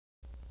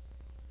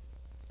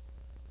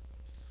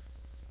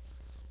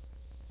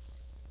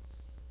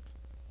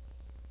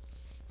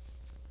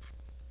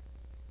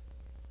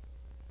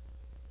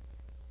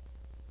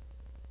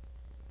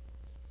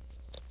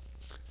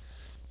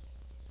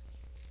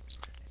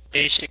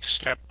Basic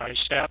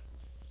step-by-step.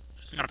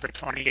 Number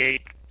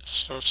 28,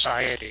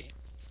 society.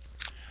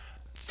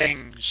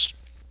 Things.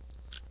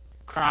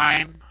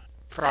 Crime,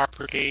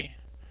 property,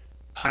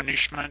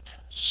 punishment,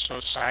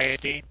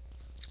 society.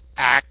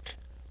 Act,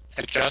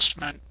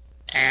 adjustment,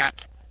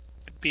 ant,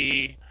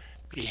 be,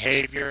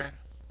 behavior,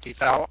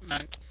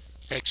 development,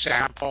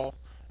 example,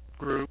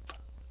 group,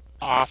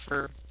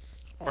 offer,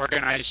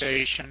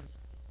 organization,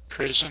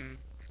 prison,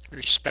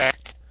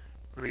 respect,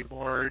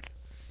 reward,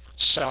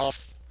 self,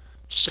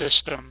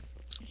 system,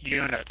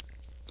 unit.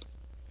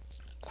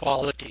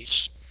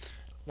 Qualities: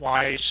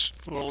 wise,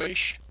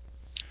 foolish,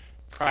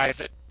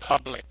 private,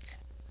 public,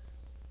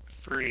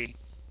 free.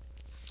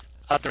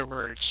 Other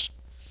words: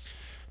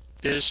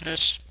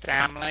 business,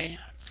 family,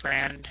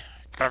 friend,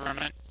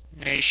 government,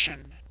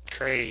 nation,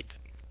 trade.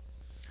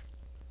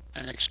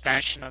 An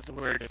expansion of the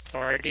word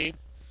authority,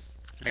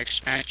 an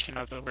expansion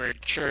of the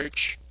word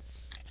church,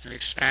 an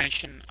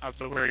expansion of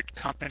the word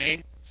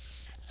company,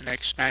 an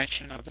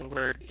expansion of the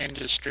word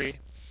industry,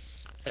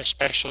 a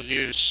special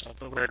use of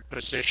the word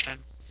position,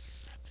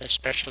 a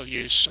special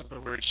use of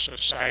the word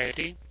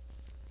society,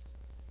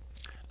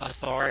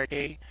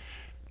 authority,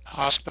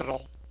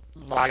 hospital,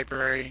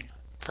 library,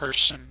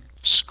 person,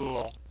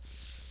 school,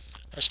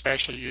 a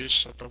special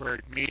use of the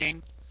word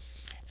meeting,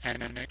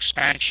 and an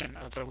expansion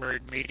of the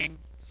word meeting,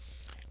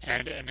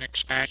 and an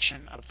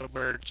expansion of the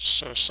word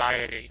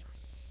society.